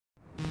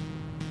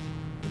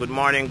good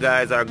morning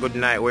guys, or good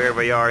night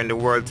wherever you are in the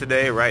world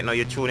today. Right now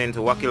you're tuning into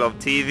Wacky Love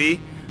TV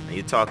and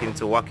you're talking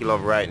to Wacky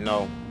Love right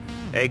now.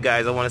 Hey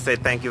guys, I want to say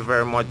thank you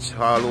very much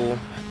all who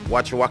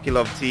watch Wacky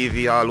Love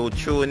TV, all who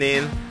tune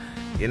in.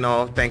 You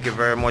know, thank you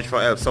very much for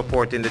help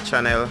supporting the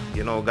channel.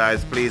 You know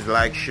guys, please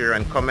like, share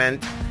and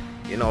comment.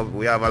 You know,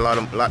 we have a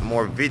lot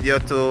more video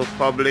to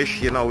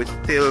publish. You know, it's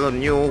still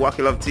new.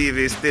 Wacky Love TV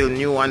is still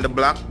new on the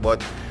block,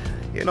 but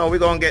you know, we're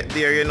gonna get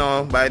there, you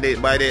know, by the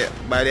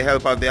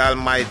help of the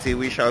Almighty,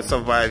 we shall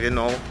survive, you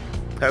know.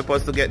 Help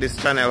us to get this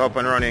channel up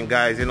and running,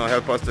 guys, you know,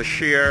 help us to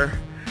share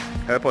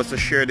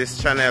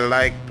this channel,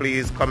 like,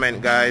 please,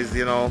 comment, guys,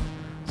 you know,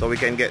 so we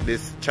can get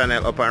this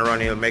channel up and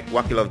running, make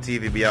Wacky Love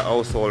TV be a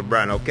household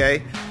brand,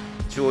 okay?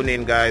 Tune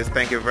in, guys.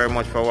 Thank you very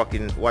much for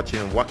watching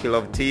Wacky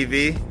Love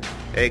TV.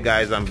 Hey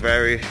guys, I'm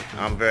very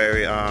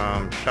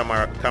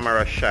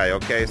camera shy,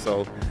 okay?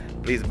 So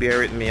please bear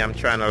with me. I'm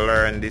trying to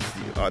learn this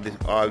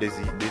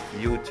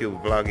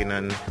YouTube vlogging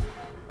and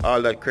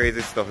all that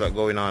crazy stuff that's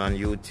going on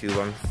YouTube.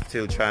 I'm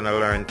still trying to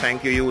learn.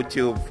 Thank you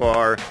YouTube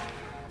for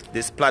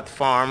this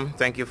platform.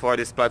 Thank you for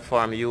this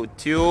platform,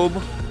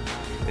 YouTube.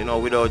 You know,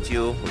 without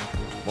you,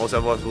 most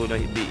of us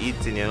wouldn't be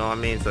eating, you know what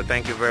I mean? So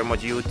thank you very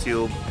much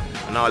YouTube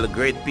and all the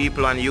great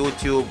people on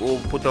YouTube who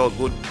put out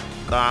good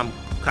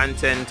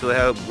content to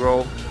help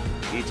grow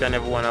each and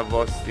every one of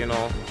us. You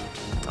know,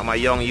 I'm a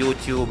young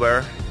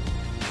YouTuber,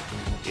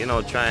 you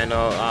know, trying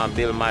to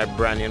build my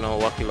brand, you know,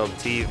 Wacky Love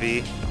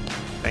TV.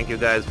 Thank you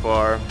guys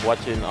for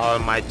watching all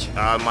my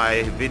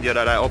video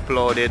that I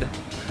uploaded.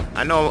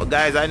 I know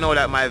guys, I know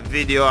that my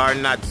video are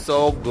not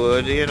so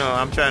good, you know.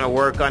 I'm trying to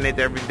work on it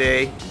every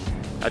day.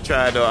 I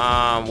try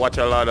to watch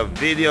a lot of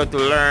video to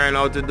learn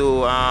how to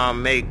do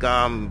make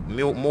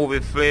movie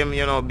film,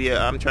 you know.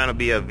 I'm trying to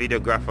be a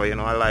videographer, you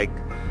know.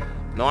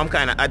 I'm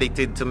kind of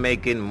addicted to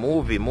making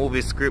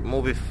movie script,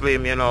 movie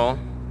film, you know,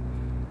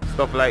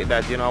 stuff like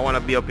that. You know, I want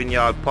to be up in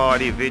your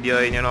party video,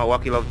 and you know,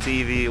 Wacky Love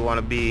TV want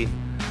to be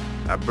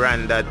a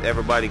brand that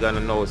everybody gonna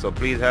know. So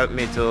please help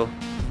me to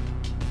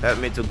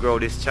grow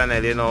this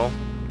channel, you know.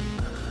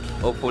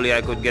 Hopefully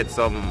I could get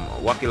some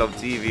Wacky Love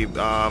TV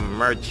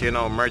merch, you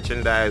know,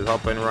 merchandise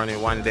up and running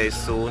one day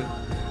soon.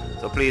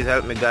 So please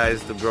help me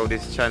guys to grow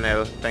this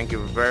channel. Thank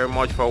you very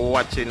much for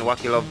watching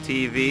Wacky Love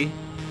TV.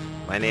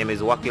 My name is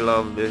Wacky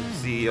Love, the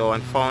CEO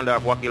and founder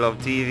of Wacky Love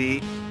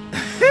TV.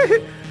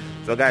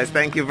 So guys,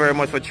 thank you very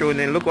much for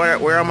tuning in. Look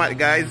where I'm at,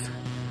 guys.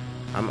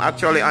 I'm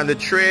actually on the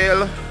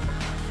trail.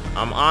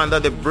 I'm under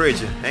the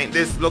bridge. Ain't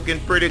this looking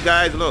pretty,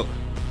 guys? Look,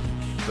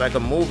 it's like a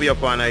movie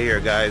up on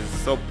here, guys.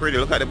 So pretty.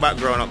 Look at the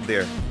background up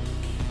there.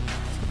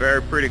 It's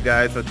very pretty,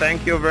 guys. So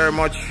thank you very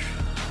much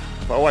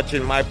for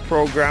watching my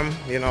program.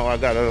 You know, I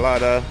got a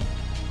lot of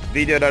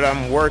video that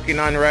I'm working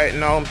on right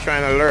now. I'm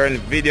trying to learn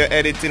video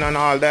editing and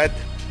all that.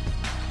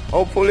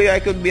 Hopefully I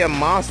could be a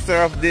master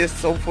of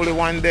this, hopefully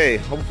one day.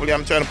 Hopefully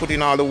I'm trying to put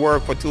in all the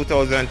work for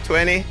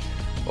 2020.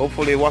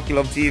 Hopefully Wacky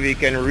Love TV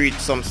can reach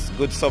some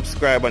good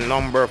subscriber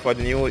number for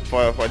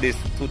this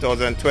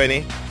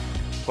 2020.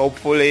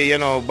 Hopefully, you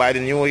know, by the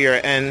new year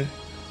end,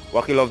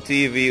 Wacky Love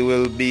TV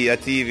will be a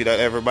TV that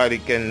everybody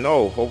can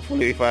know.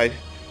 Hopefully if I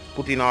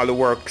put in all the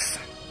works.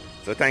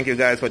 So thank you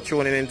guys for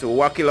tuning in to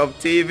Wacky Love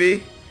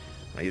TV.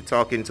 Now you're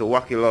talking to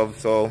Wacky Love.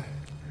 So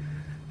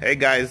hey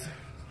guys,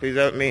 please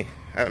help me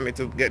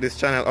to get this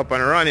channel up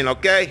and running,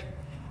 okay?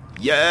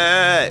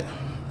 Yeah.